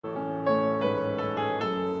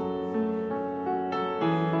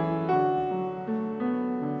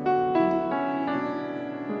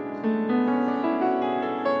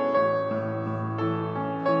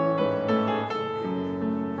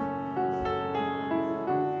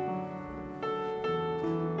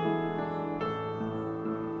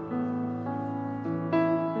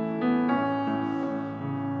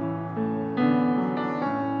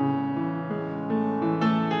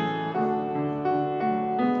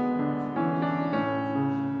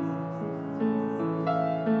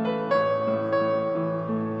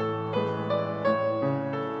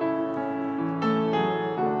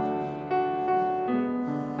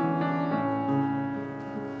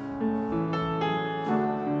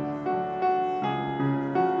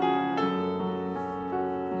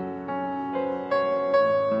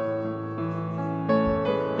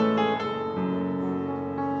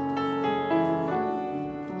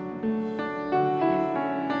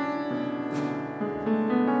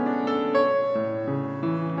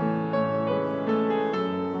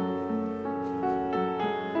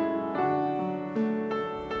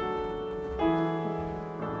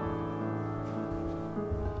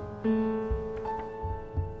Good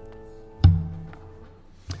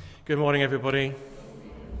morning, everybody.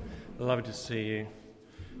 Lovely to see you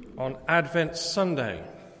on Advent Sunday,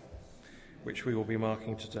 which we will be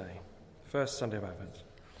marking today, first Sunday of Advent.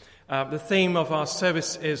 The theme of our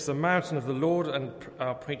service is the Mountain of the Lord, and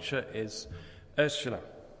our preacher is Ursula.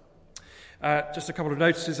 Just a couple of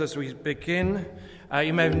notices as we begin.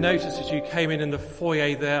 You may have noticed as you came in the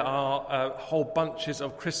foyer there are whole bunches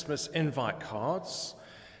of Christmas invite cards,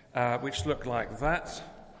 which look like that,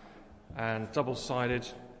 and double-sided.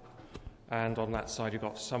 And on that side, you've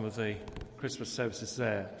got some of the Christmas services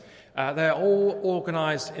there. They're all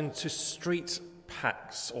organised into street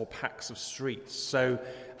packs or packs of streets. So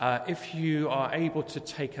if you are able to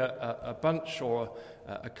take a bunch or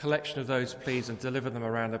a collection of those, please, and deliver them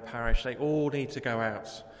around the parish, they all need to go out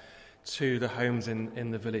to the homes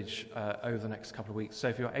in the village over the next couple of weeks. So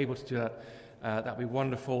if you're able to do that, that'd be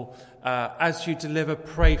wonderful. As you deliver,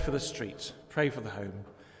 pray for the street, pray for the home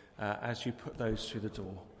as you put those through the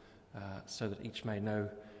door. So that each may know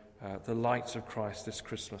the light of Christ this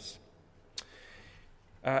Christmas.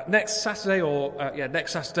 Next Saturday,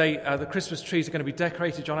 the Christmas trees are going to be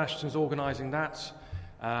decorated. John Ashton's organising that.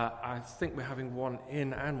 I think we're having one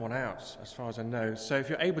in and one out, as far as I know. So if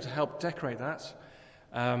you're able to help decorate that,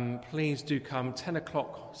 please do come 10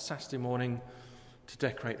 o'clock Saturday morning to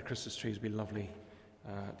decorate the Christmas trees. It'd be lovely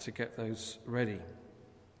to get those ready.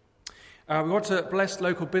 We want to bless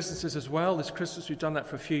local businesses as well this Christmas. We've done that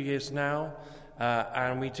for a few years now,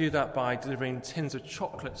 and we do that by delivering tins of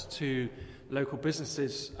chocolates to local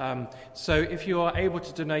businesses. So if you are able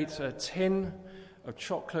to donate a tin of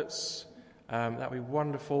chocolates, that would be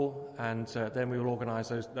wonderful, and then we will organise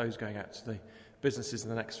those going out to the businesses in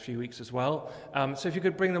the next few weeks as well. So if you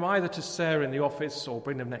could bring them either to Sarah in the office or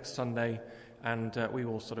bring them next Sunday, and we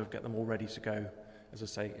will sort of get them all ready to go, as I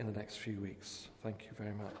say, in the next few weeks. Thank you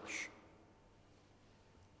very much.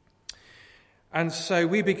 And so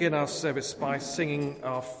we begin our service by singing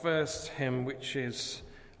our first hymn, which is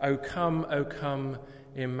O Come,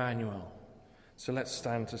 Emmanuel. So let's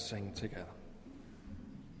stand to sing together.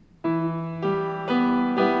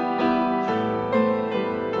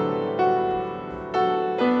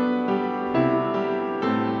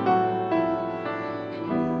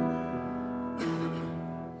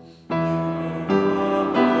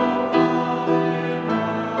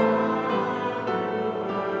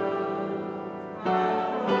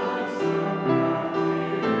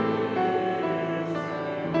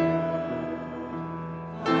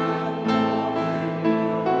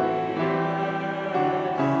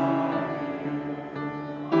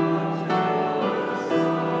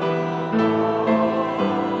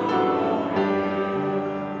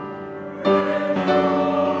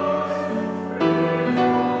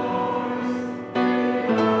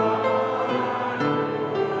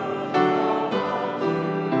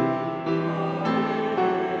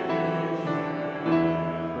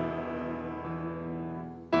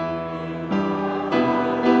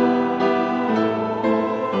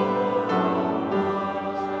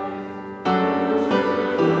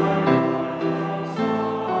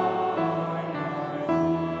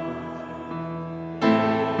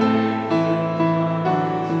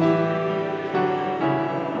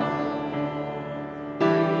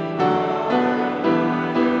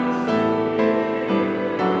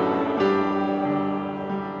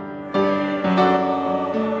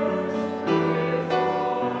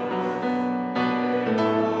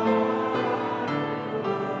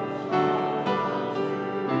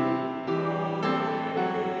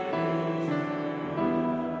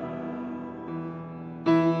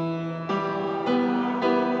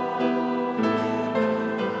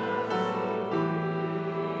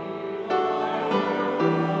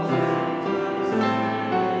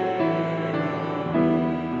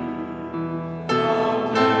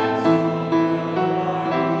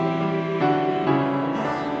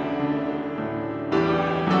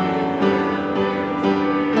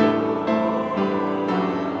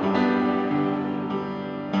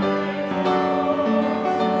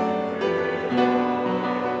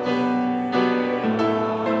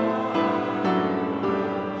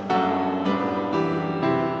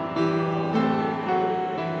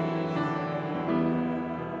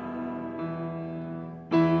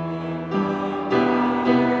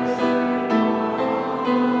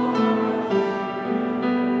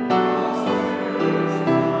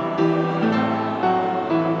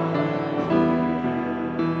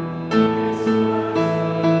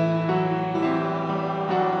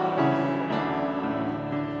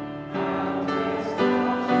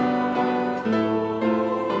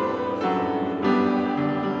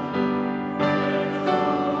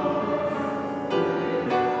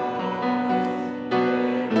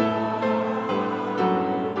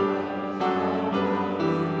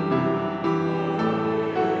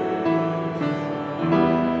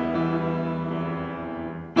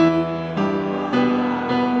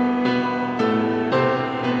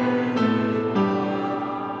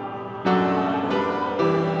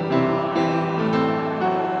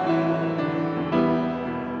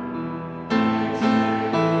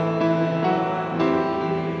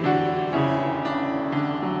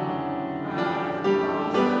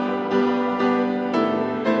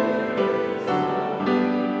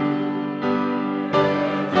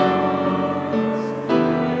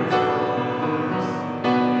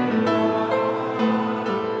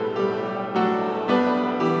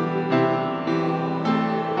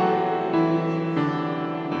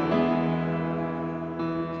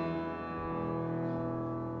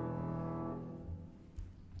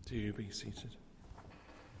 seated.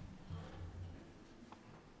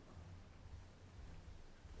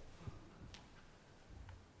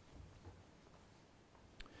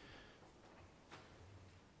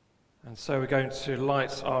 And so we're going to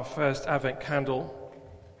light our first Advent candle,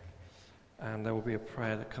 and there will be a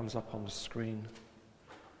prayer that comes up on the screen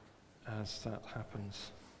as that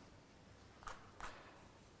happens.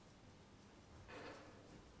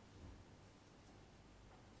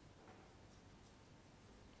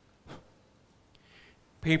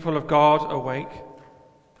 People of God, awake.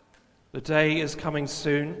 The day is coming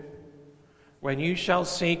soon when you shall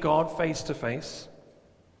see God face to face.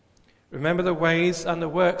 Remember the ways and the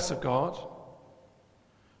works of God.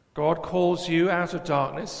 God calls you out of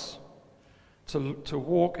darkness to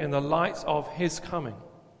walk in the light of his coming.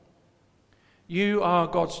 You are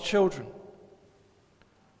God's children.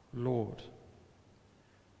 Lord,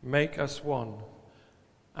 make us one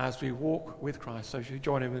as we walk with Christ. So if you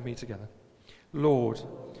join in with me together. Lord,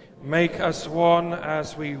 make us one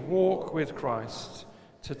as we walk with Christ,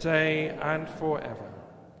 today and forever.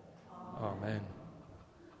 Amen.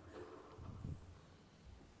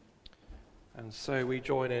 And so we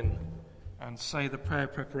join in and say the prayer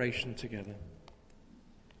preparation together.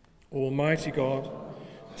 Almighty God,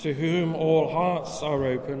 to whom all hearts are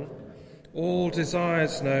open, all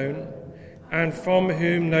desires known, and from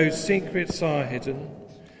whom no secrets are hidden,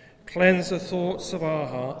 cleanse the thoughts of our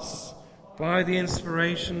hearts by the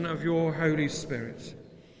inspiration of your Holy Spirit,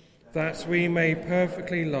 that we may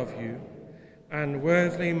perfectly love you and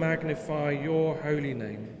worthily magnify your holy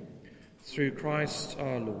name, through Christ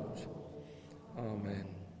our Lord. Amen.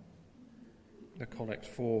 The collect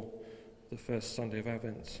for the first Sunday of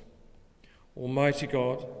Advent. Almighty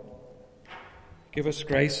God, give us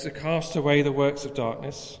grace to cast away the works of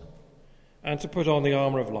darkness and to put on the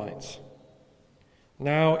armour of light.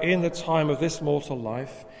 Now, in the time of this mortal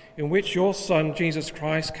life, in which your Son, Jesus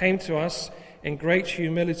Christ, came to us in great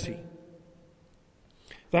humility,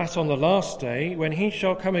 that on the last day, when he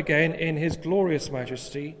shall come again in his glorious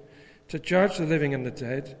majesty to judge the living and the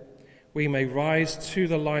dead, we may rise to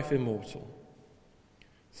the life immortal.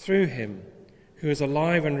 Through him, who is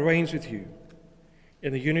alive and reigns with you,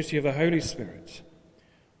 in the unity of the Holy Spirit,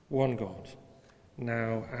 one God,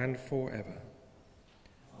 now and forever.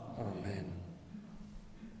 Amen.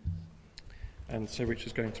 And so Rich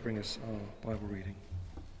is going to bring us our Bible reading.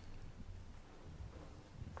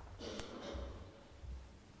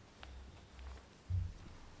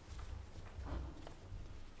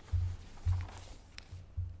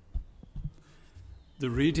 The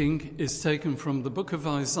reading is taken from the book of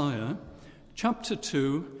Isaiah, chapter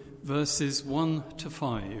 2, verses 1 to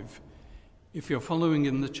 5. If you're following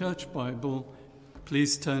in the Church Bible,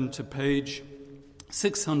 please turn to page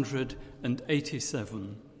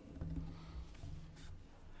 687.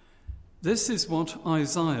 This is what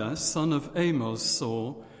Isaiah, son of Amos,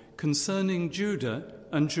 saw concerning Judah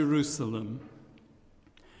and Jerusalem.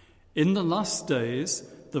 In the last days,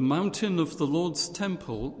 the mountain of the Lord's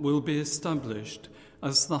temple will be established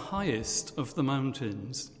as the highest of the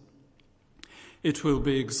mountains. It will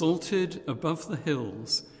be exalted above the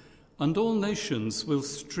hills, and all nations will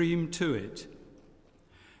stream to it.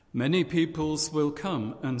 Many peoples will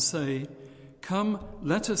come and say, "Come,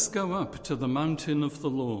 let us go up to the mountain of the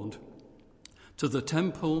Lord, to the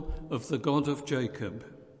temple of the God of Jacob.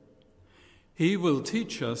 He will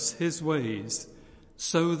teach us his ways,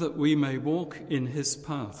 so that we may walk in his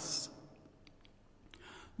paths.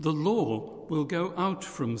 The law will go out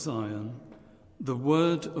from Zion, the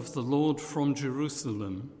word of the Lord from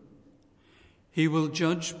Jerusalem. He will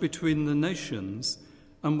judge between the nations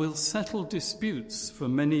and will settle disputes for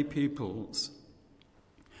many peoples.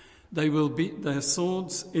 They will beat their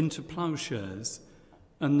swords into plowshares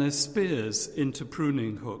and their spears into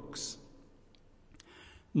pruning hooks.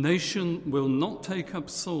 Nation will not take up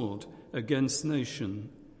sword against nation,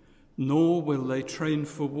 nor will they train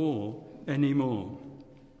for war any more.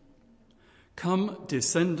 Come,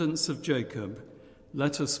 descendants of Jacob,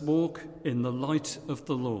 let us walk in the light of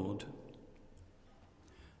the Lord."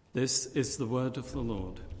 This is the word of the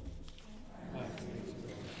Lord.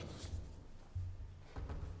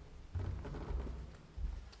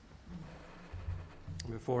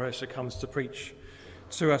 Before Esther comes to preach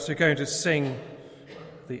to us, we're going to sing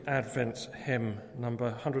the Advent hymn,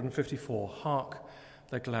 number 154, Hark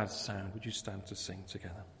the Glad Sound. Would you stand to sing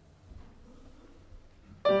together?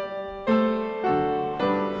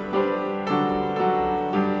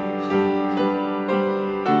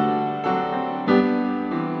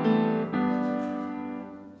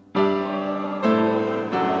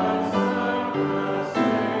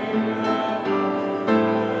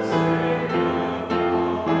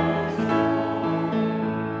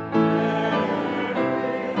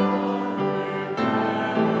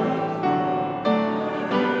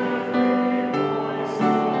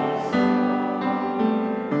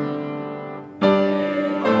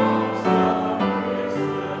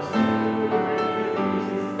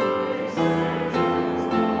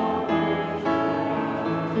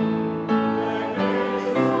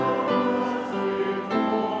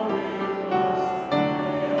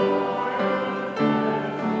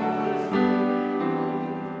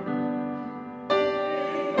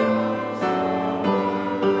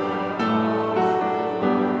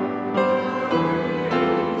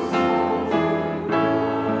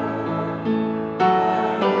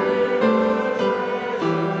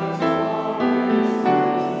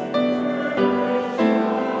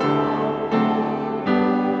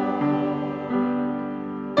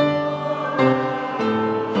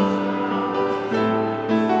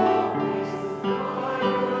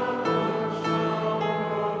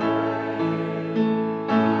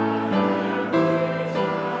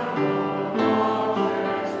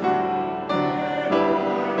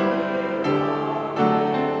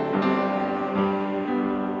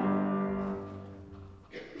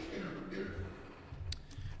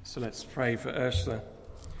 pray for Ursula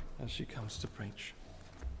as she comes to preach.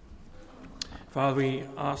 Father, we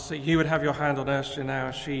ask that you would have your hand on Ursula now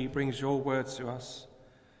as she brings your words to us.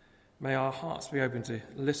 May our hearts be open to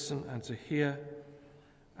listen and to hear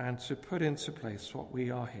and to put into place what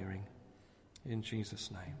we are hearing. In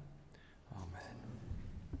Jesus' name, amen.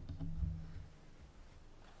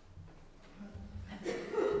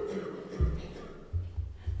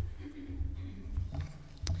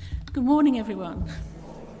 Good morning, everyone.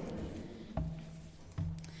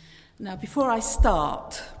 Now, before I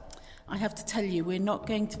start, I have to tell you we're not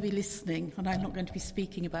going to be listening, and I'm not going to be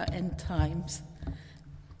speaking about end times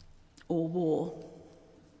or war,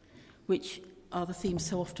 which are the themes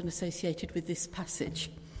so often associated with this passage.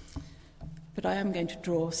 But I am going to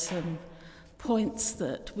draw some points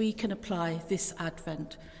that we can apply this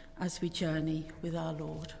Advent as we journey with our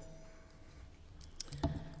Lord.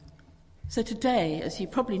 So today, as you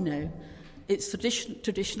probably know, it's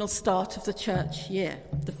traditional start of the church year,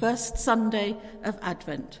 the first Sunday of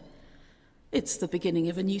Advent. It's the beginning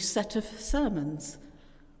of a new set of sermons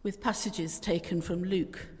with passages taken from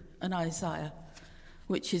Luke and Isaiah,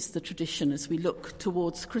 which is the tradition as we look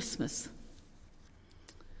towards Christmas.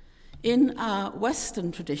 In our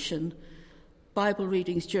Western tradition, Bible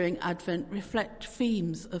readings during Advent reflect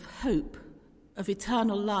themes of hope, of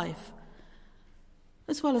eternal life,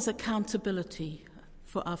 as well as accountability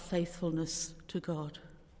for our faithfulness to God.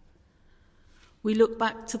 We look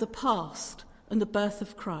back to the past and the birth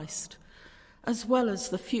of Christ, as well as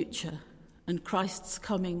the future and Christ's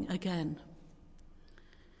coming again.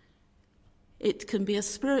 It can be a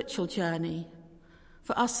spiritual journey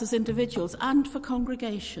for us as individuals and for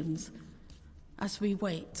congregations as we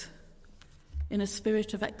wait in a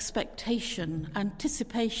spirit of expectation,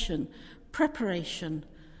 anticipation, preparation,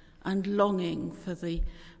 and longing for the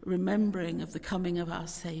remembering of the coming of our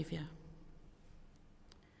Saviour.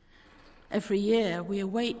 Every year we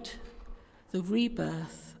await the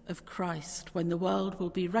rebirth of Christ when the world will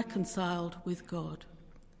be reconciled with God,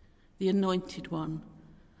 the Anointed One,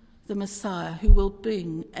 the Messiah who will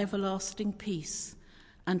bring everlasting peace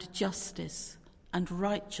and justice and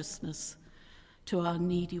righteousness to our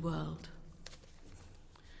needy world.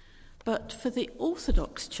 But for the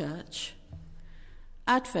Orthodox Church,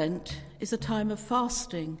 Advent is a time of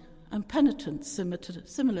fasting and penitence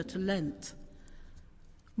similar to Lent.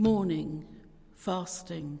 Mourning,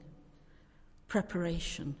 fasting,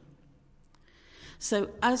 preparation. So,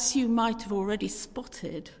 as you might have already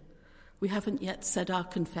spotted, we haven't yet said our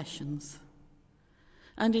confessions.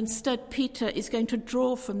 And instead, Peter is going to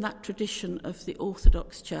draw from that tradition of the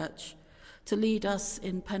Orthodox Church to lead us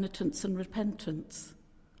in penitence and repentance,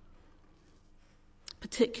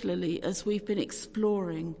 particularly as we've been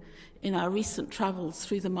exploring in our recent travels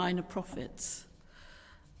through the minor prophets,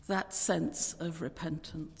 that sense of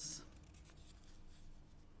repentance.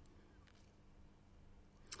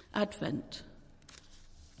 Advent.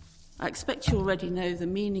 I expect you already know the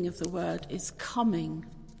meaning of the word is coming,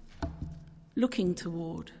 looking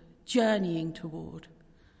toward, journeying toward.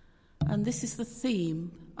 And this is the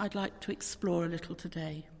theme I'd like to explore a little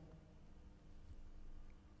today.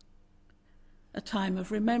 A time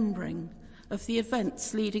of remembering, of the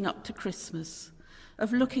events leading up to Christmas,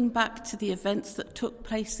 of looking back to the events that took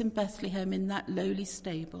place in Bethlehem in that lowly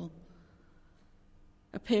stable.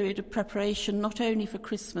 A period of preparation not only for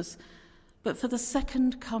Christmas, but for the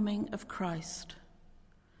second coming of Christ.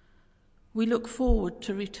 We look forward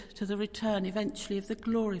to the return eventually of the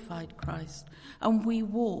glorified Christ, and we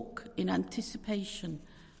walk in anticipation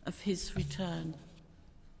of his return.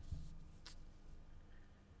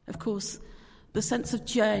 Of course, the sense of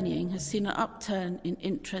journeying has seen an upturn in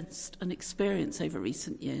interest and experience over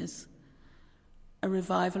recent years, a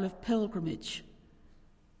revival of pilgrimage,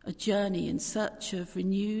 a journey in search of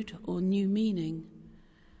renewed or new meaning,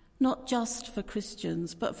 not just for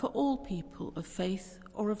Christians, but for all people of faith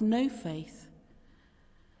or of no faith.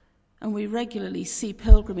 And we regularly see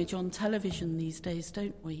pilgrimage on television these days,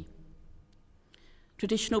 don't we?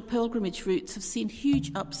 Traditional pilgrimage routes have seen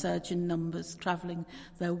huge upsurge in numbers travelling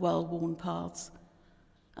their well-worn paths,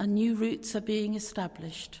 and new routes are being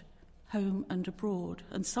established, home and abroad,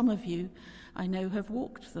 and some of you, I know, have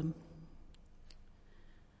walked them.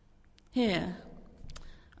 Here,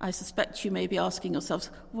 I suspect you may be asking yourselves,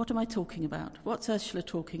 what am I talking about? What's Ursula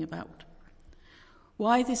talking about?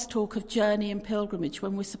 Why this talk of journey and pilgrimage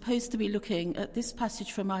when we're supposed to be looking at this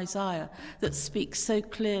passage from Isaiah that speaks so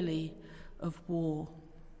clearly of war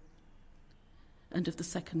and of the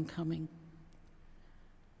second coming?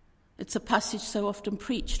 It's a passage so often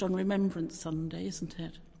preached on Remembrance Sunday, isn't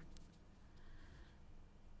it?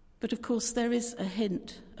 But of course there is a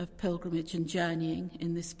hint of pilgrimage and journeying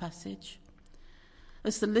in this passage.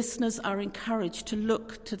 as the listeners are encouraged to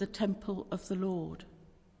look to the temple of the Lord.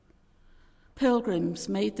 Pilgrims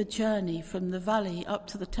made the journey from the valley up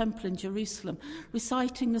to the temple in Jerusalem,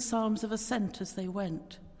 reciting the Psalms of Ascent as they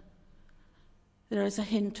went. There is a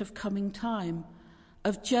hint of coming time,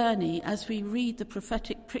 of journey as we read the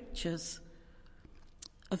prophetic pictures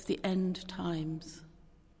of the end times.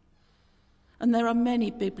 And there are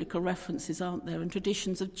many biblical references, aren't there, and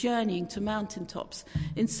traditions of journeying to mountaintops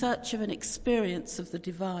in search of an experience of the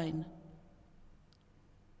divine.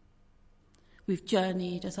 We've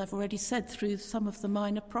journeyed, as I've already said, through some of the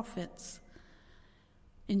minor prophets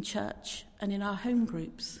in church and in our home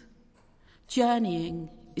groups.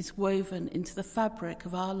 Journeying is woven into the fabric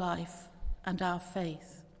of our life and our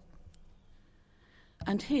faith.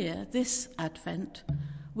 And here, this Advent,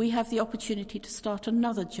 we have the opportunity to start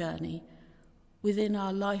another journey within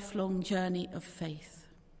our lifelong journey of faith.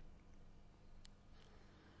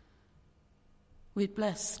 We're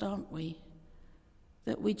blessed, aren't we,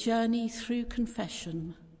 that we journey through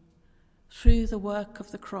confession, through the work of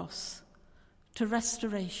the cross, to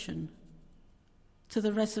restoration, to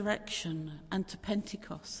the resurrection, and to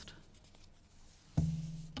Pentecost.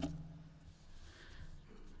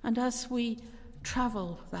 And as we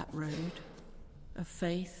travel that road of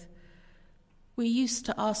faith, we're used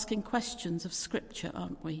to asking questions of Scripture,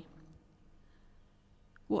 aren't we?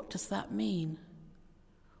 What does that mean?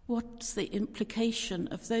 What's the implication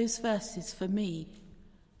of those verses for me,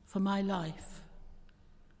 for my life?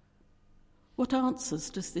 What answers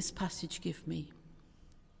does this passage give me?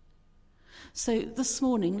 So this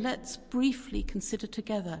morning, let's briefly consider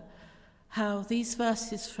together how these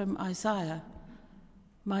verses from Isaiah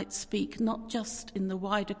might speak not just in the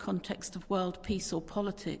wider context of world peace or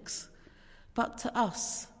politics, but to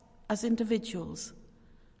us as individuals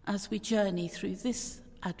as we journey through this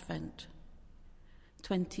Advent,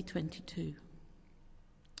 2022.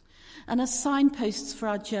 And as signposts for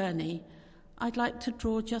our journey, I'd like to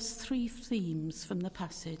draw just 3 themes from the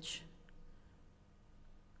passage.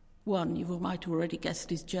 One, you might have already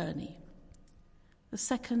guessed, is journey. The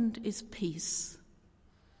second is peace.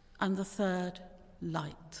 And the third,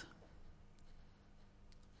 light.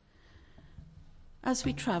 As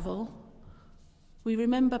we travel, we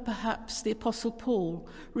remember perhaps the Apostle Paul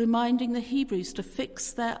reminding the Hebrews to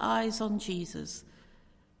fix their eyes on Jesus,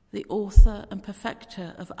 the author and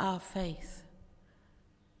perfecter of our faith,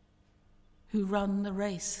 who run the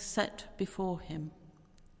race set before him.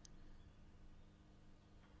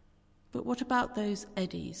 But what about those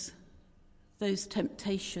eddies, those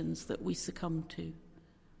temptations that we succumb to?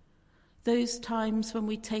 Those times when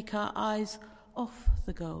we take our eyes off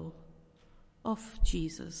the goal, off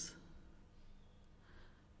Jesus.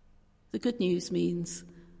 The good news means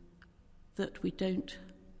that we don't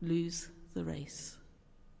lose the race.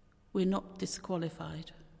 We're not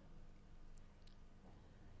disqualified.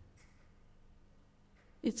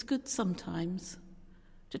 It's good sometimes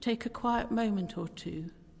to take a quiet moment or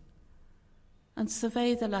two and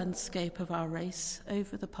survey the landscape of our race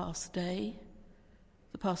over the past day,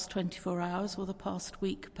 the past 24 hours, or the past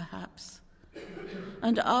week perhaps,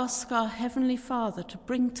 and ask our Heavenly Father to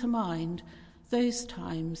bring to mind those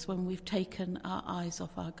times when we've taken our eyes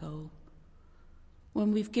off our goal,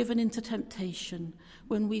 when we've given into temptation,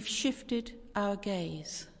 when we've shifted our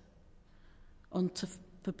gaze onto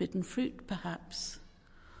forbidden fruit perhaps,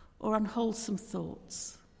 or unwholesome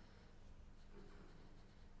thoughts.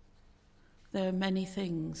 There are many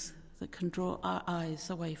things that can draw our eyes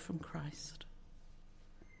away from Christ.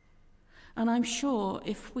 And I'm sure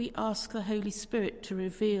if we ask the Holy Spirit to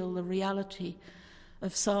reveal the reality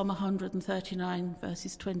of Psalm 139,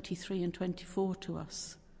 verses 23 and 24 to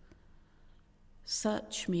us,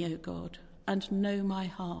 "Search me, O God, and know my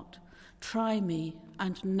heart. Try me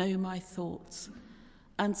and know my thoughts,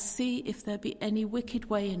 and see if there be any wicked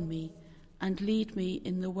way in me, and lead me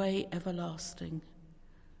in the way everlasting."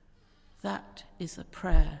 That is a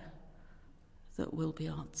prayer that will be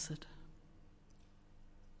answered.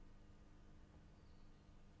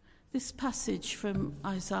 This passage from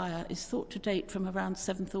Isaiah is thought to date from around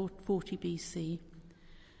 740 BC.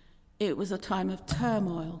 It was a time of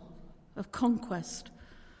turmoil, of conquest,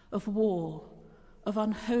 of war, of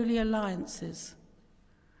unholy alliances.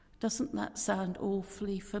 Doesn't that sound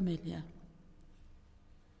awfully familiar?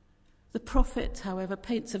 The prophet, however,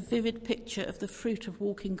 paints a vivid picture of the fruit of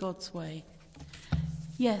walking God's way.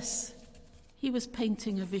 Yes, he was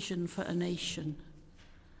painting a vision for a nation.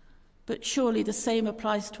 But surely the same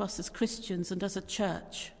applies to us as Christians and as a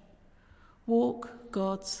church. Walk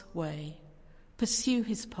God's way. Pursue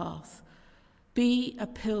his path. Be a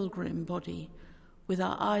pilgrim body with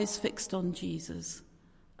our eyes fixed on Jesus,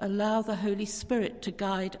 Allow the Holy Spirit to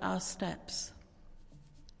guide our steps.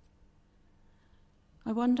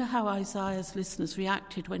 I wonder how Isaiah's listeners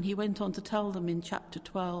reacted when he went on to tell them in chapter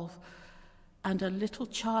 12, "And a little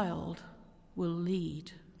child will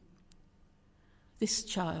lead." This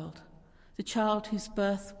child, the child whose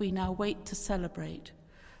birth we now wait to celebrate,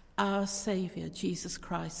 our Saviour, Jesus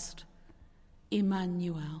Christ,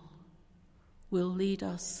 Emmanuel, will lead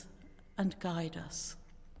us and guide us.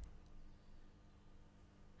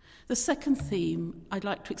 The second theme I'd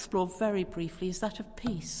like to explore very briefly is that of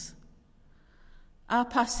peace. Our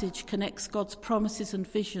passage connects God's promises and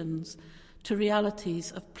visions to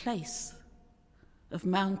realities of place, of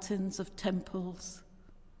mountains, of temples,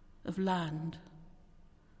 of land.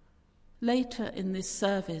 Later in this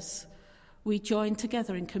service, we join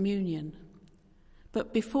together in communion,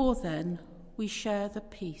 but before then, we share the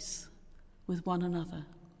peace with one another.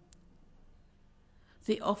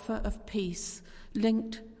 The offer of peace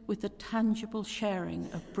linked with the tangible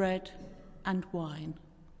sharing of bread and wine.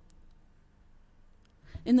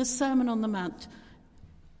 In the Sermon on the Mount,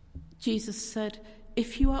 Jesus said,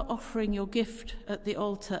 "If you are offering your gift at the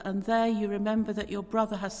altar and there you remember that your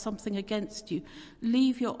brother has something against you,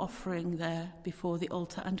 leave your offering there before the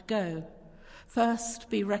altar and go. First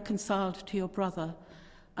be reconciled to your brother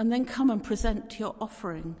and then come and present your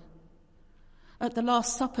offering." At the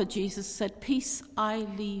Last Supper, Jesus said, "Peace I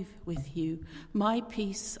leave with you, my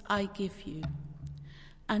peace I give you."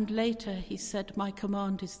 And later he said, "My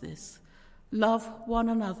command is this, love one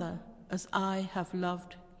another as I have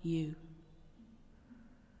loved you."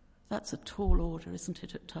 That's a tall order, isn't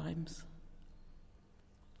it, at times?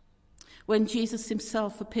 When Jesus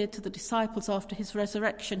himself appeared to the disciples after his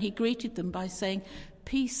resurrection, he greeted them by saying,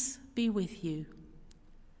 "Peace be with you."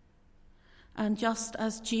 And just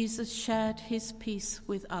as Jesus shared his peace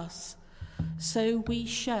with us, so we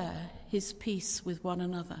share his peace with one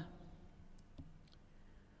another.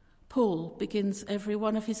 Paul begins every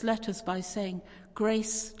one of his letters by saying,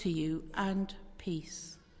 "Grace to you and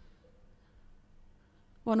peace."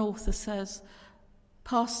 One author says,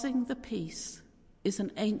 "Passing the peace is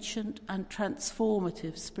an ancient and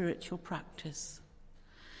transformative spiritual practice.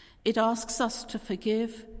 It asks us to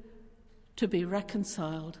forgive, to be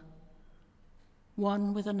reconciled,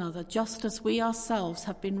 one with another, just as we ourselves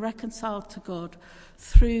have been reconciled to God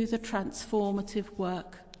through the transformative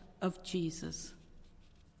work of Jesus."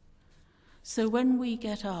 So when we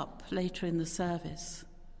get up later in the service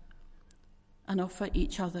and offer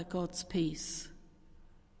each other God's peace,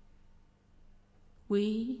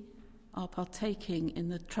 we are partaking in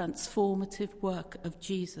the transformative work of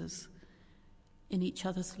Jesus in each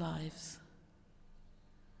other's lives.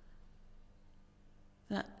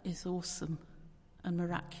 That is awesome and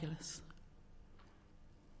miraculous.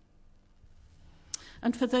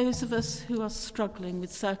 And for those of us who are struggling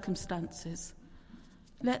with circumstances,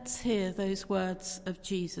 let's hear those words of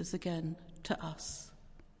Jesus again to us,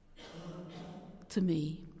 to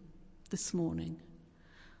me, this morning.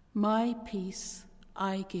 "My peace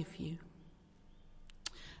I give you."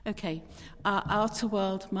 Okay, our outer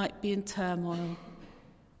world might be in turmoil,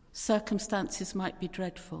 circumstances might be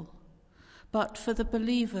dreadful, but for the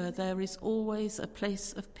believer there is always a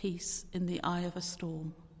place of peace in the eye of a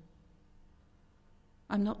storm.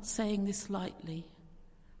 I'm not saying this lightly,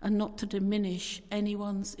 and not to diminish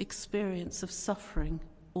anyone's experience of suffering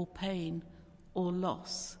or pain or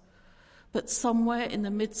loss, but somewhere in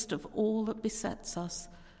the midst of all that besets us,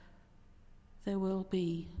 there will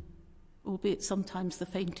be, albeit sometimes the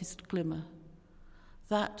faintest glimmer,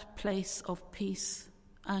 that place of peace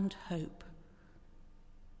and hope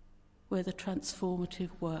where the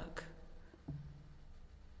transformative work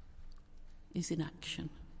is in action.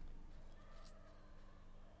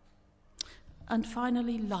 And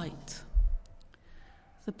finally, light.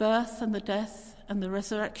 The birth and the death and the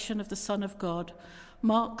resurrection of the Son of God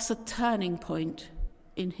marks a turning point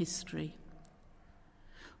in history.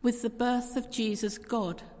 With the birth of Jesus,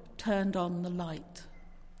 God turned on the light.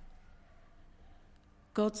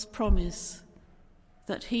 God's promise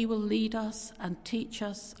that he will lead us and teach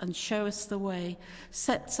us and show us the way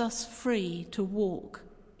sets us free to walk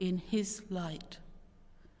in his light.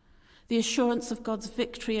 The assurance of God's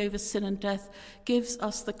victory over sin and death gives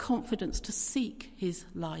us the confidence to seek his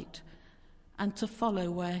light and to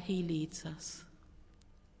follow where he leads us.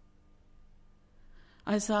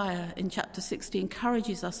 Isaiah in chapter 60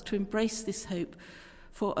 encourages us to embrace this hope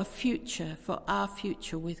for a future, for our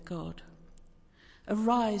future with God.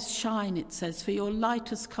 "Arise, shine," it says, "for your light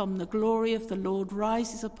has come, the glory of the Lord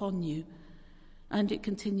rises upon you." And it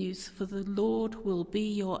continues, "For the Lord will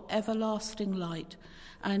be your everlasting light,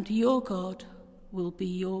 and your God will be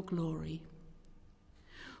your glory."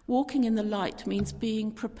 Walking in the light means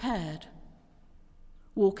being prepared.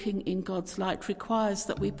 Walking in God's light requires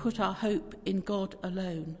that we put our hope in God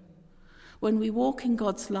alone. When we walk in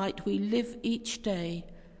God's light, we live each day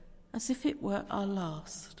as if it were our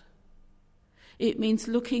last. It means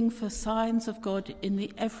looking for signs of God in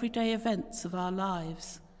the everyday events of our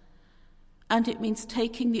lives. And it means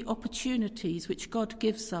taking the opportunities which God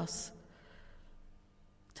gives us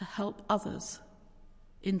to help others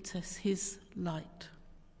into his light.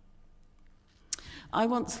 I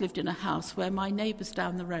once lived in a house where my neighbours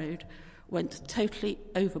down the road went totally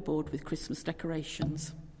overboard with Christmas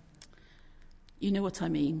decorations. You know what I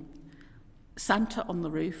mean. Santa on the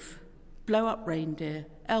roof, blow-up reindeer,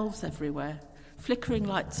 elves everywhere, flickering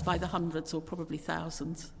lights by the hundreds or probably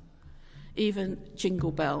thousands, even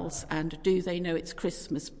jingle bells and Do They Know It's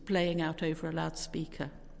Christmas playing out over a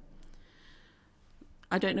loudspeaker.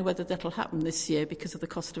 I don't know whether that'll happen this year because of the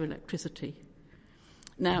cost of electricity.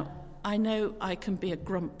 Now, I know I can be a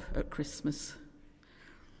grump at Christmas,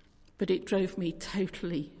 but it drove me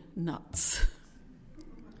totally nuts.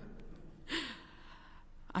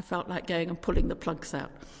 I felt like going and pulling the plugs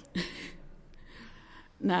out.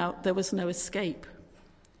 Now, there was no escape.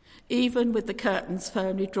 Even with the curtains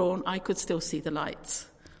firmly drawn, I could still see the lights.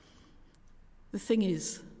 The thing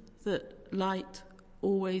is that light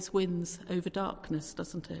always wins over darkness,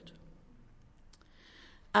 doesn't it?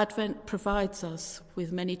 Advent provides us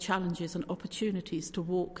with many challenges and opportunities to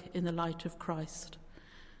walk in the light of Christ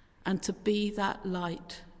and to be that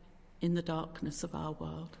light in the darkness of our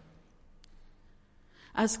world.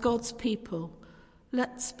 As God's people,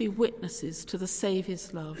 let's be witnesses to the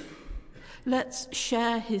Saviour's love. Let's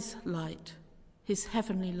share his light, his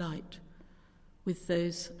heavenly light, with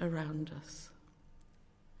those around us.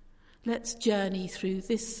 Let's journey through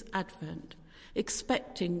this Advent,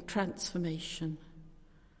 expecting transformation,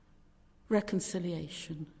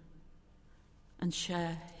 reconciliation, and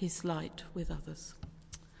share his light with others.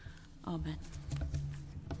 Amen.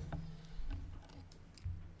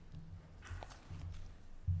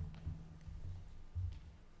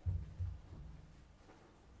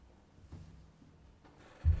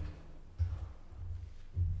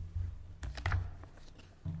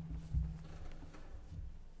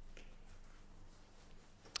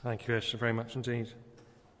 Thank you, Ursula, very much indeed.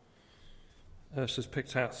 Ursula's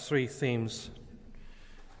picked out 3 themes: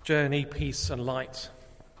 journey, peace and light.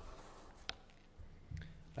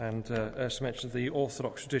 And Ursula mentioned the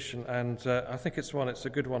Orthodox tradition, and I think it's a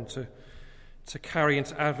good one to carry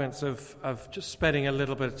into Advent of just spending a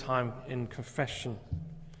little bit of time in confession,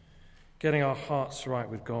 getting our hearts right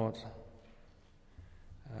with God.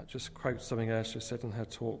 Just quote something Ursula said in her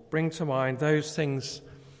talk: bring to mind those things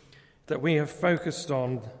that we have focused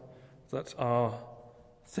on that are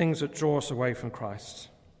things that draw us away from Christ.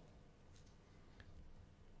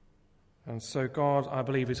 And so God, I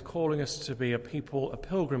believe, is calling us to be a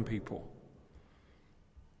pilgrim people,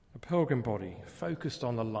 a pilgrim body, focused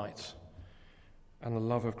on the light and the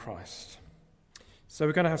love of Christ. So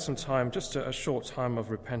we're going to have some time, just a short time of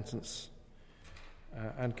repentance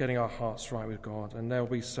and getting our hearts right with God. And there'll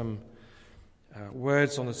be some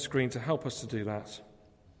words on the screen to help us to do that.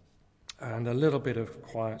 And a little bit of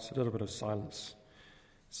quiet, a little bit of silence,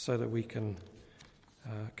 so that we can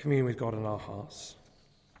commune with God in our hearts.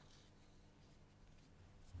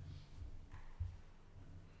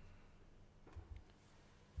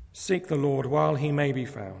 Seek the Lord while he may be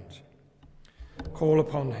found. Call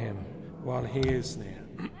upon him while he is near.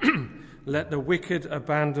 Let the wicked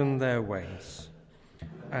abandon their ways,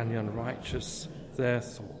 and the unrighteous their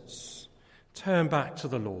thoughts. Turn back to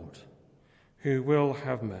the Lord, who will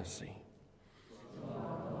have mercy.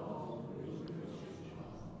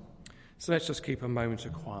 So let's just keep a moment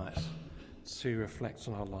of quiet to reflect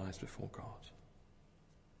on our lives before God.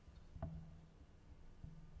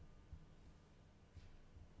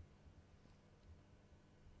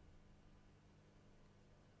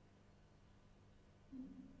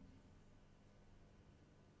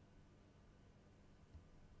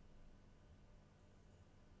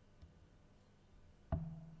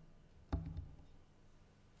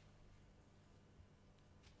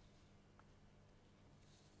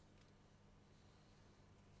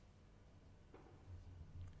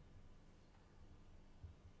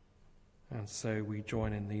 And so we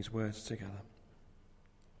join in these words together.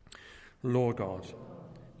 Lord God,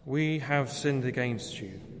 we have sinned against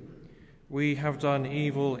you. We have done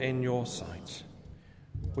evil in your sight.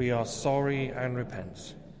 We are sorry and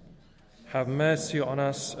repent. Have mercy on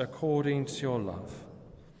us according to your love.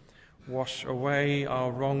 Wash away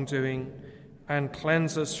our wrongdoing and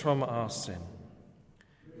cleanse us from our sin.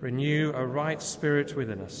 Renew a right spirit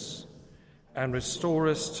within us and restore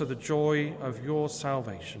us to the joy of your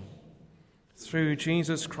salvation. Through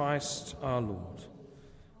Jesus Christ our Lord.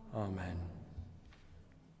 Amen.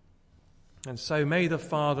 And so may the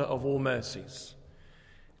Father of all mercies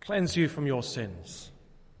cleanse you from your sins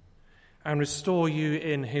and restore you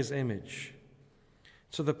in his image,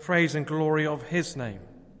 to the praise and glory of his name,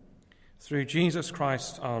 through Jesus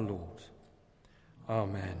Christ our Lord.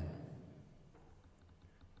 Amen.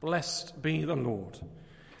 Blessed be the Lord,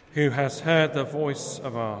 who has heard the voice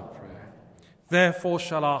of our prayer. Therefore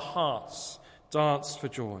shall our hearts dance for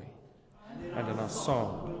joy, and in our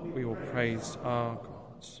song we will praise our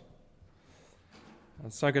God.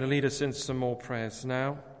 And so I'm going to lead us into some more prayers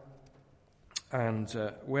now. And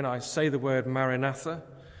when I say the word Maranatha,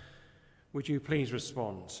 would you please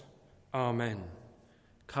respond, Amen.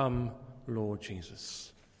 Come, Lord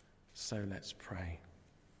Jesus. So let's pray.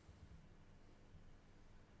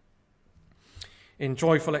 In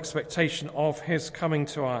joyful expectation of his coming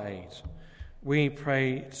to our aid, we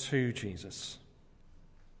pray to Jesus.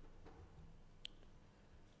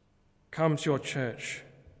 Come to your church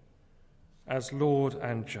as Lord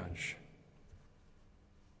and Judge.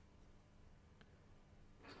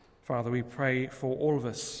 Father, we pray for all of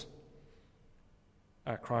us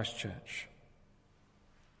at Christ Church.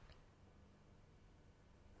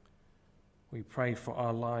 We pray for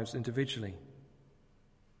our lives individually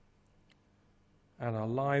and our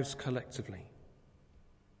lives collectively.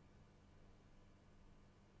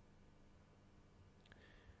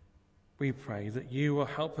 We pray that you will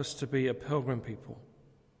help us to be a pilgrim people,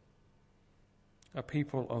 a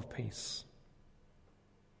people of peace,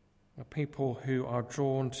 a people who are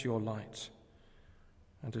drawn to your light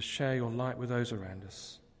and to share your light with those around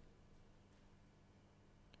us.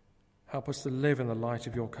 Help us to live in the light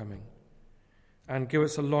of your coming and give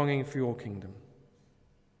us a longing for your kingdom.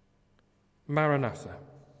 Maranatha.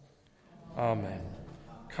 Amen.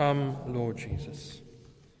 Come, Lord Jesus.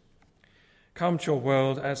 Come to your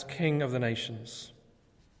world as King of the nations.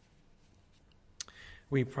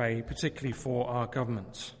 We pray particularly for our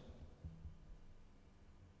government.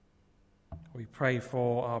 We pray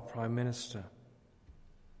for our Prime Minister.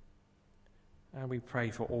 And we pray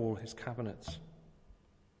for all his cabinet.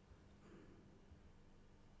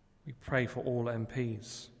 We pray for all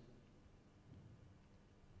MPs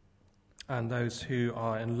and those who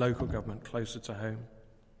are in local government closer to home.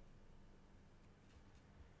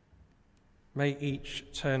 May each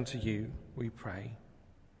turn to you, we pray,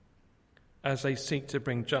 as they seek to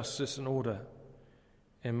bring justice and order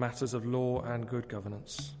in matters of law and good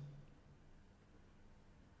governance.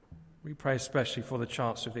 We pray especially for the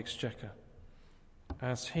Chancellor of the Exchequer,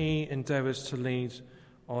 as he endeavours to lead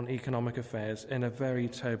on economic affairs in a very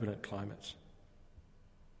turbulent climate.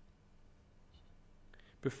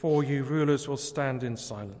 Before you, rulers will stand in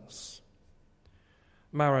silence.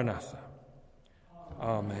 Maranatha.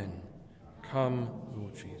 Amen. Come,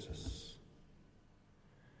 Lord Jesus.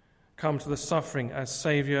 Come to the suffering as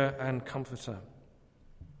Saviour and Comforter.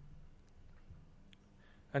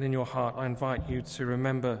 And in your heart, I invite you to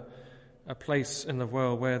remember a place in the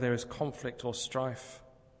world where there is conflict or strife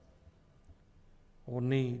or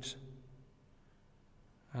need,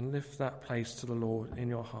 and lift that place to the Lord in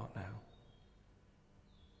your heart now.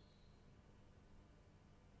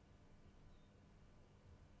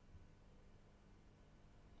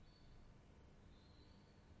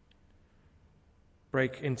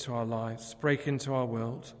 Break into our lives, break into our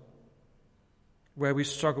world, where we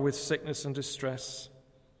struggle with sickness and distress,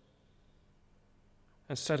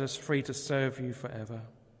 and set us free to serve you forever.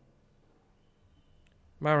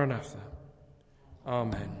 Maranatha.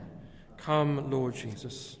 Amen. Come, Lord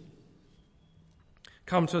Jesus.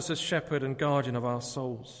 Come to us as shepherd and guardian of our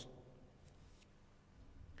souls.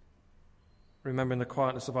 Remember in the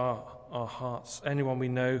quietness of our hearts anyone we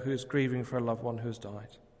know who is grieving for a loved one who has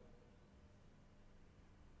died.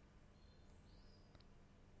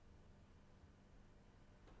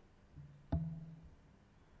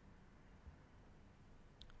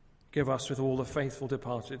 Give us, with all the faithful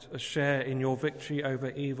departed, a share in your victory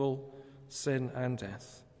over evil, sin, and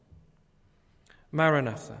death.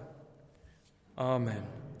 Maranatha. Amen.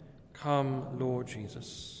 Come, Lord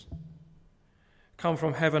Jesus. Come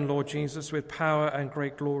from heaven, Lord Jesus, with power and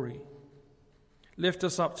great glory. Lift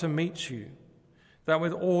us up to meet you, that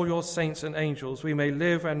with all your saints and angels we may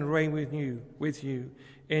live and reign with you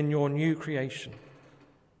in your new creation.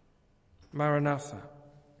 Maranatha.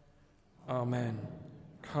 Amen.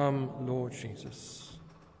 Come, Lord Jesus.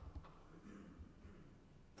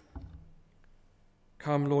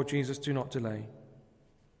 Come, Lord Jesus, do not delay.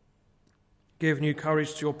 Give new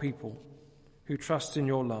courage to your people who trust in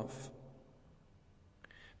your love.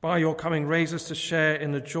 By your coming, raise us to share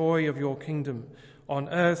in the joy of your kingdom, on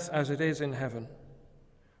earth as it is in heaven,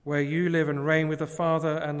 where you live and reign with the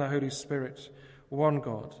Father and the Holy Spirit, one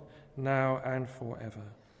God, now and forever.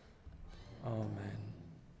 Amen.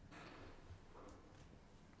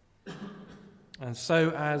 And so,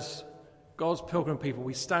 as God's pilgrim people,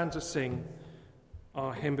 we stand to sing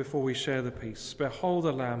our hymn before we share the peace. Behold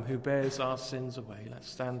the Lamb who bears our sins away. Let's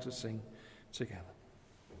stand to sing together.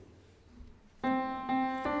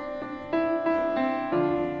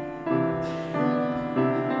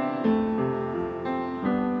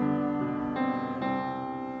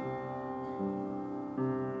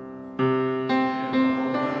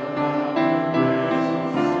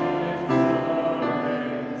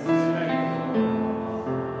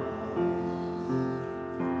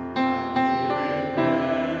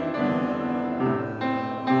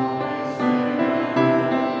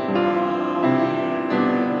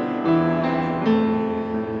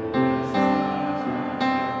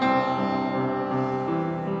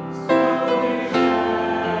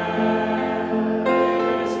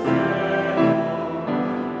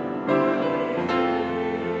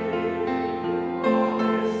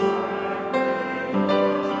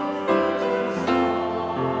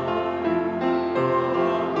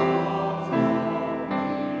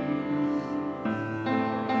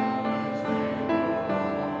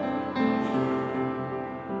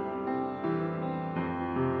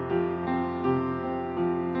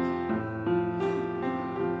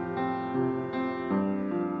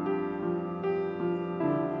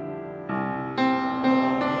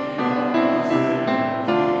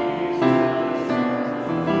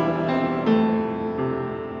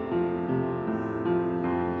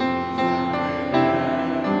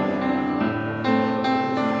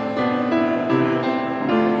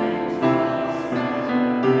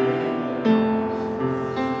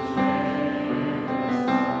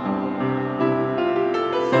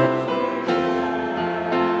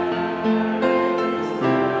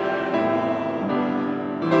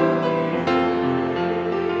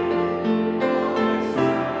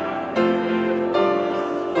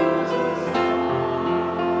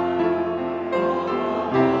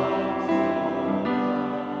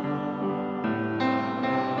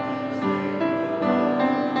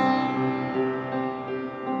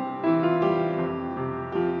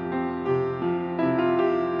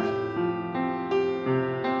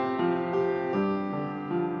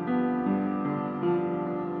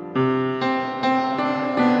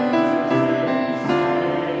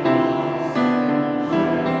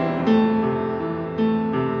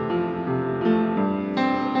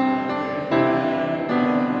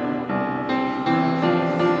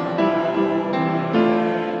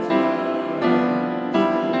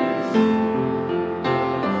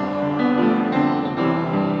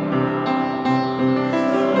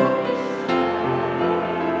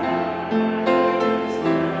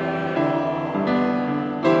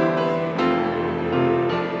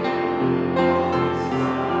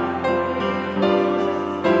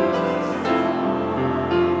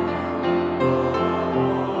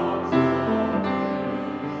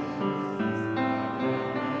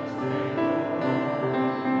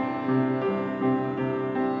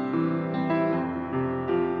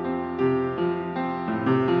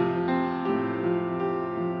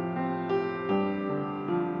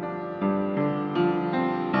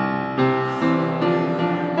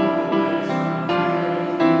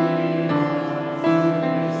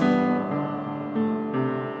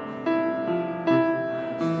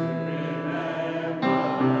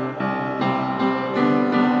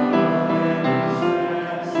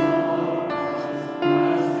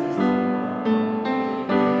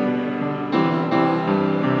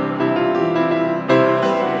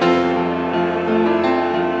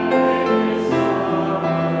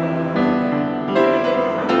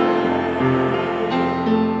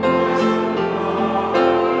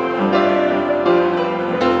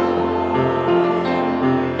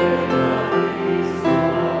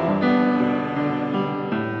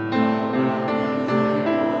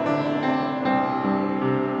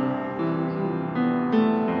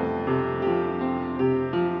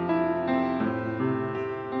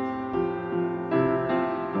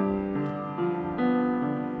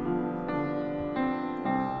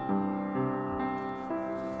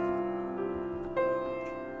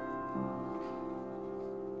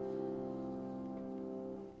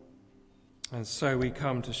 And so we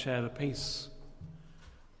come to share the peace.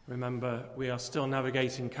 Remember, we are still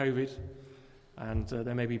navigating COVID, and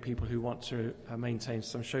there may be people who want to maintain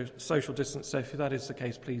some social distance. So if that is the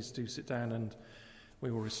case, please do sit down, and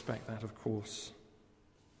we will respect that, of course.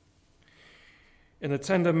 in the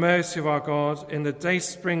tender mercy of our God, in the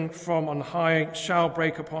dayspring from on high shall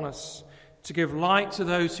break upon us, to give light to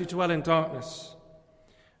those who dwell in darkness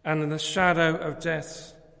and in the shadow of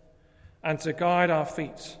death, and to guide our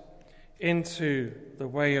feet into the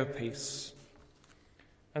way of peace.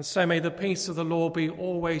 And so may the peace of the Lord be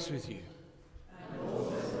always with you. And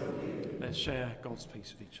also with you. Let's share God's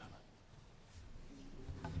peace with each other.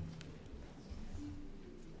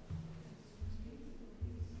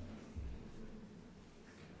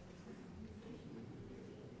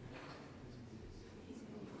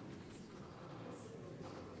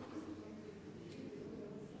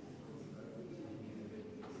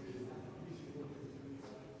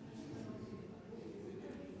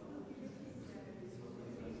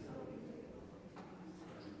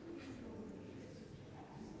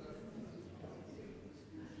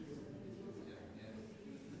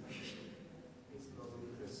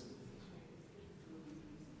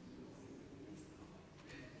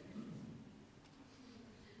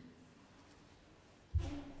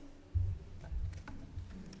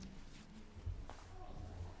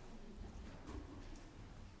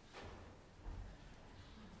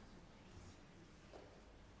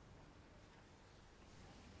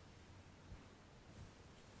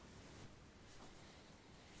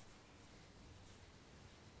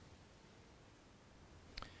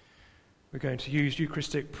 We're going to use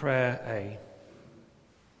Eucharistic Prayer A.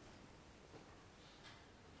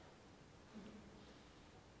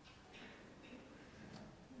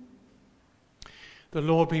 The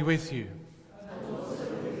Lord be with you. And also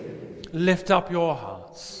with you. Lift up your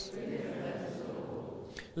hearts.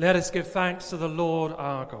 Let us give thanks to the Lord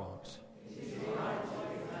our God.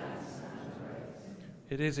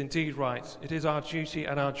 It is indeed right. It is our duty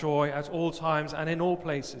and our joy at all times and in all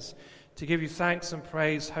places to give you thanks and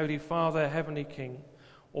praise, Holy Father, Heavenly King,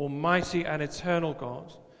 Almighty and eternal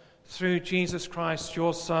God, through Jesus Christ,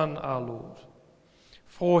 your Son, our Lord.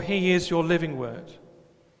 For he is your living word.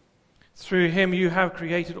 Through him you have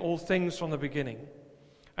created all things from the beginning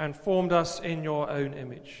and formed us in your own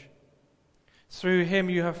image. Through him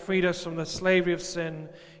you have freed us from the slavery of sin,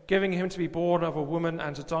 giving him to be born of a woman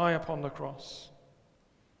and to die upon the cross.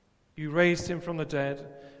 You raised him from the dead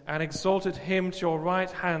and exalted him to your right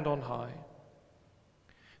hand on high.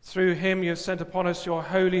 Through him you have sent upon us your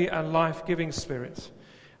holy and life-giving Spirit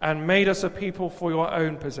and made us a people for your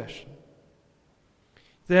own possession.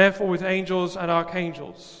 Therefore, with angels and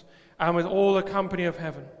archangels and with all the company of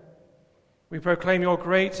heaven, we proclaim your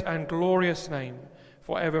great and glorious name,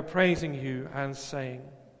 forever praising you and saying,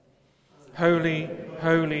 Holy,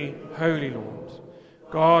 holy, holy Lord,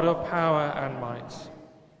 God of power and might,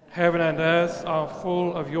 heaven and earth are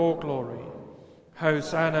full of your glory.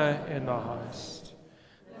 Hosanna in the highest.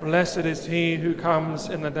 Blessed is he who comes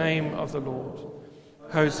in the name of the Lord.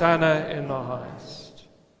 Hosanna in the highest.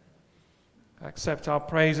 Accept our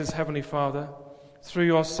praises, Heavenly Father, through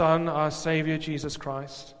your Son, our Saviour, Jesus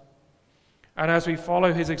Christ. And as we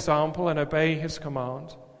follow his example and obey his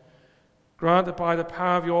command, grant that by the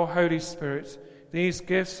power of your Holy Spirit, these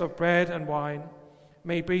gifts of bread and wine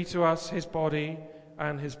may be to us his body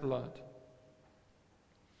and his blood,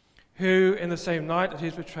 who in the same night that he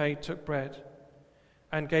was betrayed took bread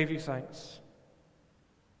and gave you thanks.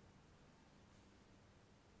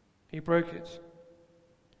 He broke it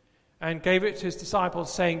and gave it to his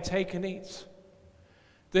disciples, saying, Take and eat.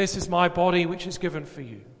 This is my body which is given for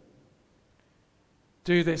you.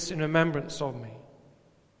 Do this in remembrance of me.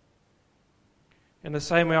 In the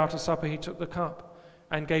same way after supper he took the cup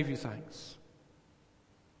and gave you thanks.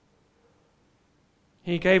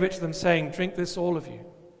 He gave it to them, saying, Drink this, all of you.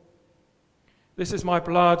 This is my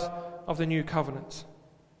blood of the new covenant,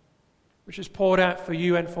 which is poured out for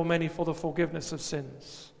you and for many for the forgiveness of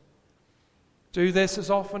sins. Do this as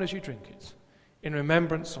often as you drink it, in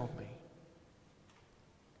remembrance of me.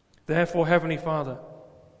 Therefore, Heavenly Father,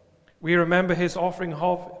 we remember his offering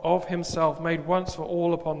of himself made once for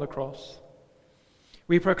all upon the cross.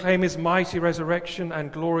 We proclaim his mighty resurrection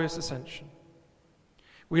and glorious ascension.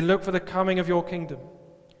 We look for the coming of your kingdom.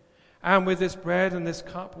 And with this bread and this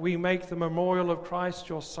cup, we make the memorial of Christ,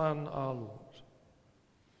 your Son, our Lord.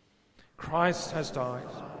 Christ has died.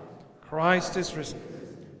 Christ is risen.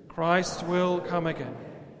 Christ will come again.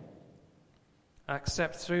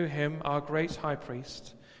 Accept through him, our great high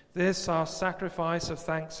priest, this our sacrifice of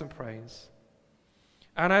thanks and praise.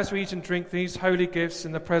 And as we eat and drink these holy gifts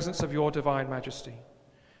in the presence of your divine majesty,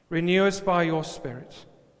 renew us by your Spirit,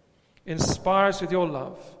 inspire us with your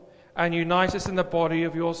love, and unite us in the body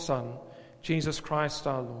of your Son, Jesus Christ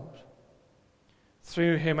our Lord.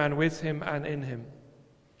 Through him and with him and in him,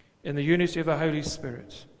 in the unity of the Holy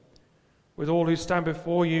Spirit, with all who stand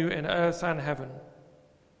before you in earth and heaven,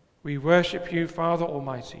 We worship you, Father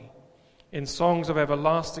Almighty, in songs of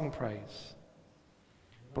everlasting praise.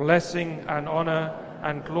 Blessing and honor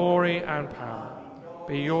and glory and power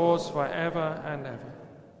be yours forever and ever.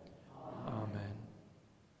 Amen.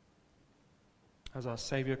 As our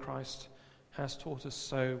Saviour Christ has taught us,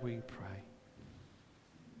 so we pray.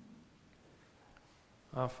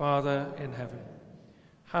 Our Father in heaven,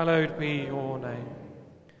 hallowed be your name.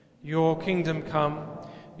 Your kingdom come,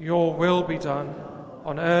 your will be done,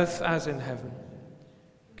 on earth as in heaven.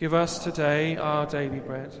 Give us today our daily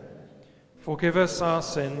bread. Forgive us our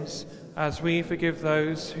sins, as we forgive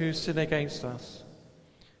those who sin against us.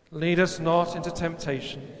 Lead us not into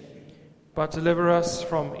temptation, but deliver us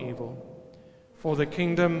from evil. For the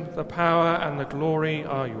kingdom, the power, and the glory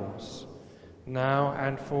are yours, now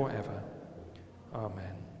and forever.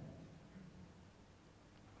 Amen.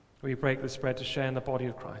 We break this bread to share in the body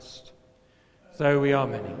of Christ. Though we are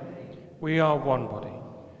many, we are one body,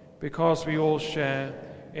 because we all share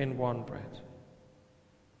in one bread.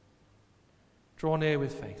 Draw near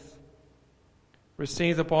with faith.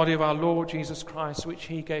 Receive the body of our Lord Jesus Christ, which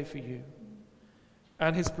he gave for you,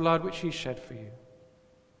 and his blood which he shed for you.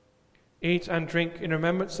 Eat and drink in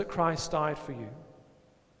remembrance that Christ died for you,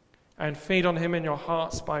 and feed on him in your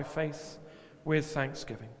hearts by faith with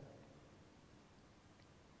thanksgiving.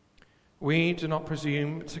 We do not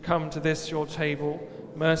presume to come to this your table,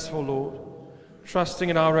 merciful Lord, trusting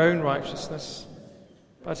in our own righteousness,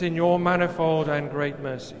 but in your manifold and great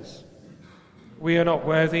mercies. We are not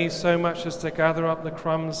worthy so much as to gather up the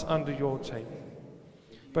crumbs under your table.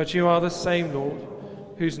 But you are the same Lord,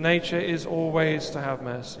 whose nature is always to have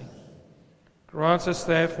mercy. Grant us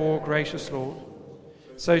therefore, gracious Lord,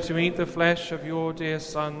 so to eat the flesh of your dear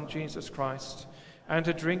Son, Jesus Christ, and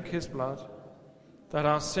to drink his blood, that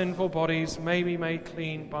our sinful bodies may be made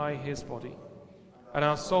clean by his body, and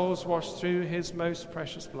our souls washed through his most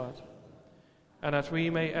precious blood, and that we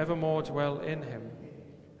may evermore dwell in him,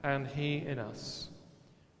 and he in us.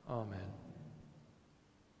 Amen.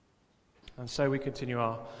 And so we continue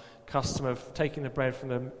our custom of taking the bread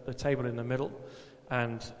from the table in the middle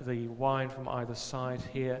and the wine from either side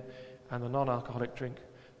here, and the non-alcoholic drink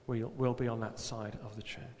will be on that side of the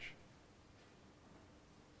church.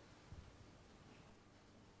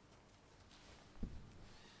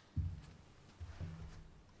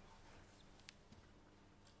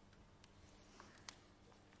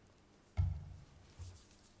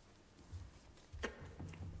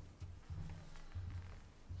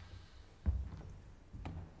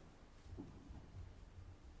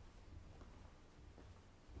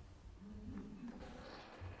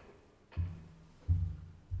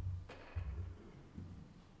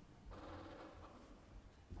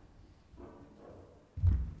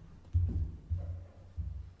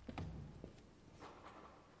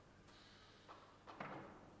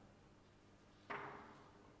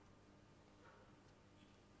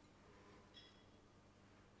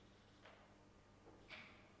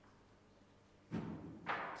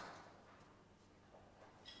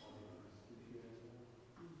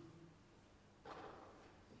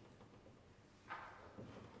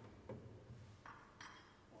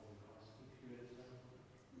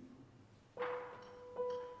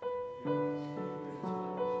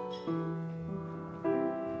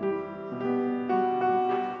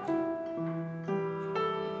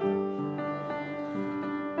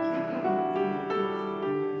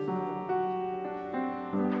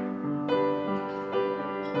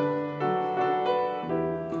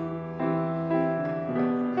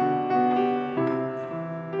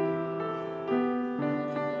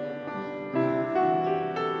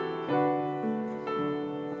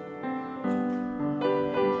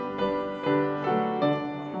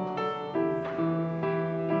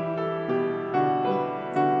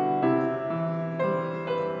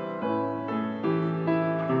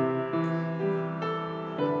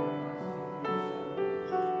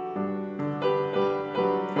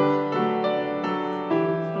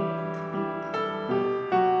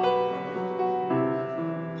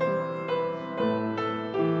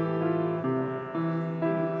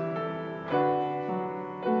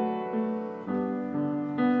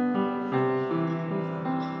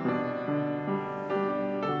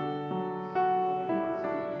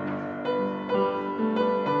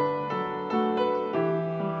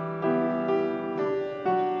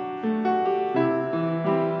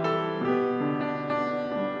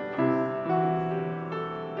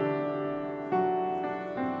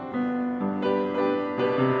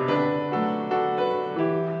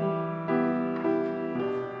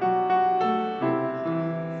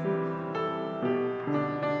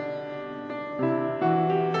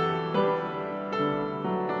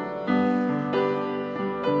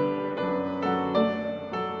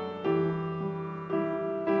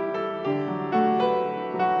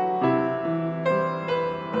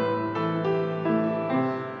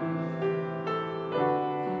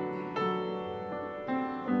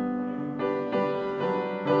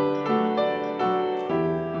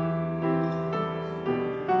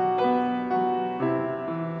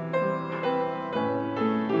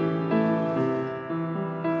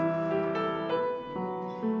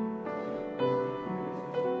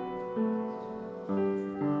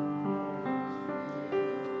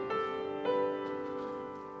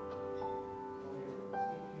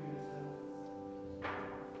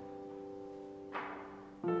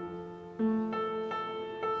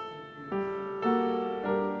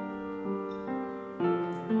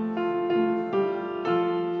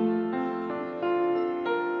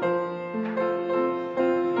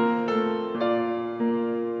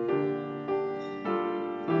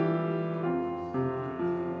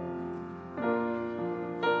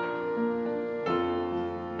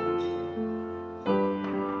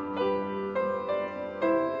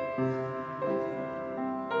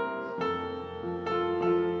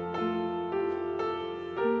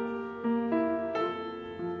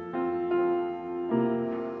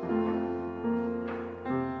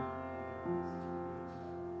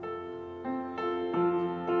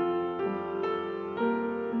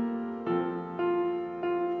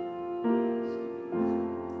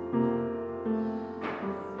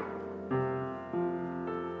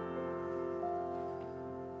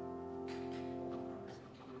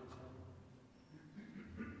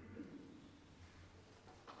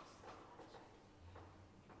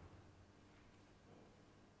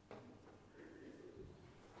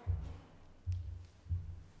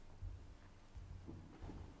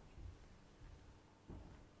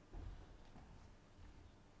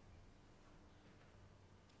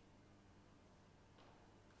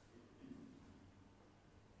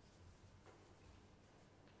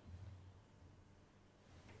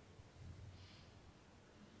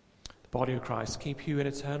 body of Christ keep you in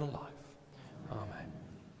eternal life. Amen.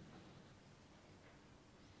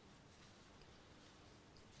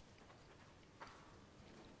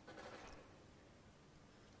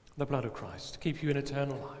 The blood of Christ keep you in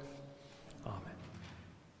eternal life. Amen.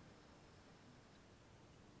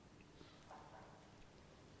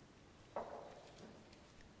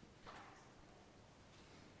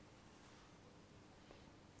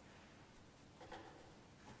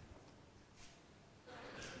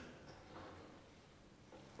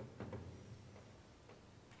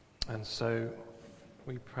 And so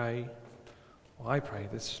we pray, or I pray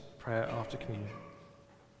this prayer after communion.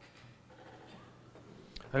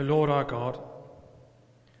 O Lord our God,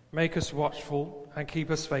 make us watchful and keep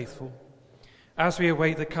us faithful as we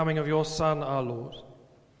await the coming of your Son, our Lord,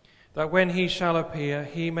 that when he shall appear,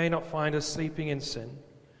 he may not find us sleeping in sin,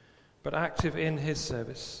 but active in his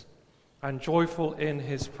service and joyful in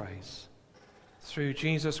his praise. Through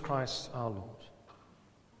Jesus Christ our Lord.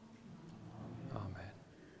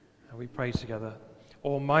 And we pray together.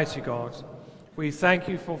 Almighty God, we thank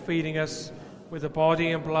you for feeding us with the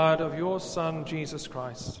body and blood of your Son, Jesus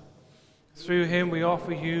Christ. Through him we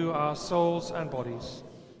offer you our souls and bodies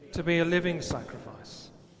to be a living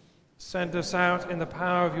sacrifice. Send us out in the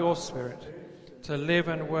power of your Spirit to live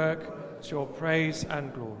and work to your praise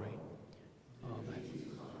and glory. Amen.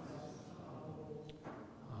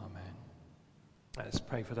 Amen. Let's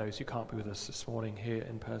pray for those who can't be with us this morning here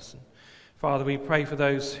in person. Father, we pray for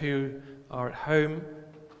those who are at home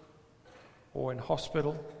or in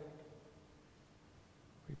hospital.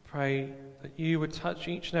 We pray that you would touch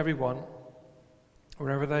each and every one,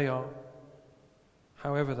 wherever they are,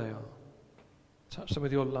 however they are. Touch them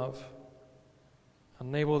with your love.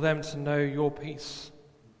 Enable them to know your peace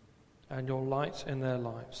and your light in their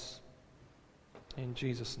lives. In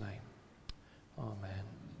Jesus' name, amen.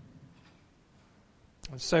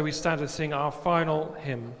 And so we stand to sing our final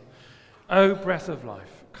hymn, O breath of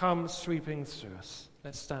life, come sweeping through us.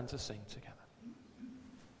 Let's stand to sing together.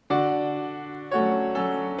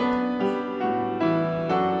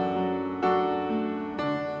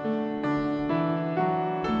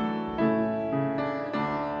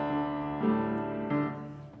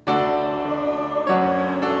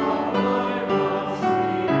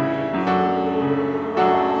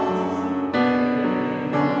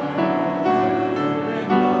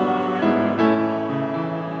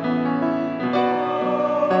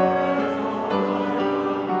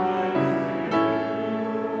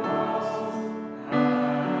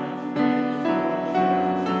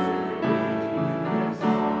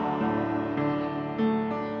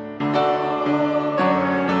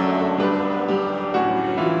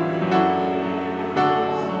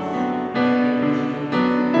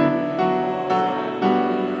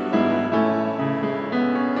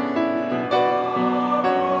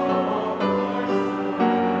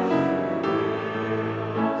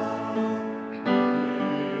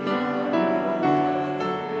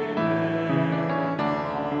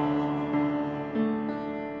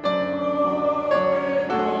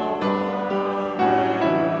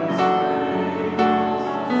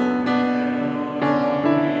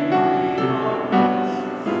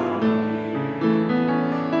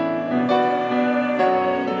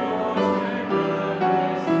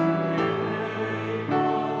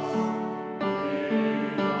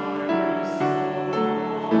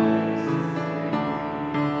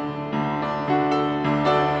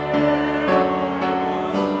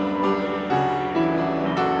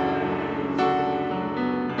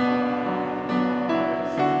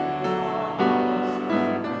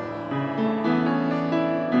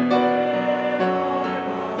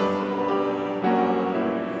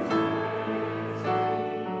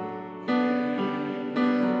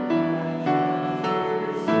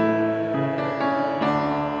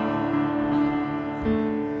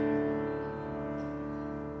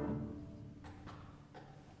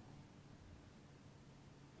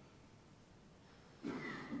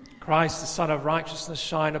 Christ, the Son of Righteousness,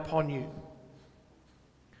 shine upon you.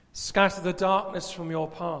 Scatter the darkness from your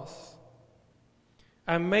path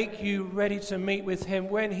and make you ready to meet with him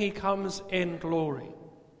when he comes in glory.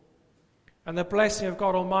 And the blessing of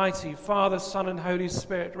God Almighty, Father, Son, and Holy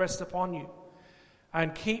Spirit rest upon you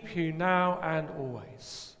and keep you now and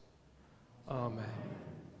always. Amen.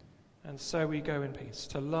 And so we go in peace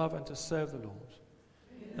to love and to serve the Lord.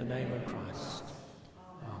 In the name of Christ.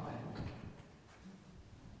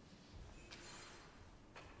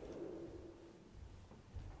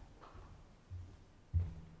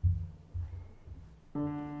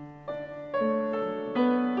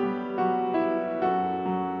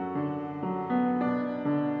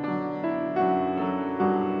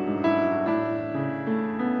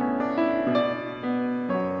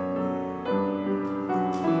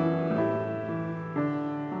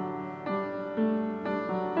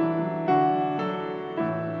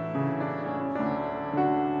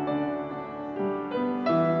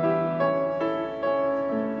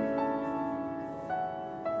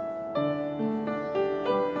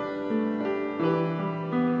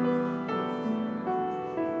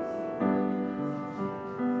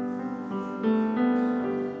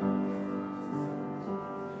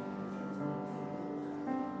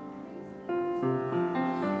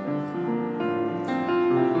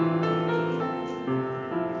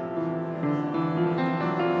 Amen.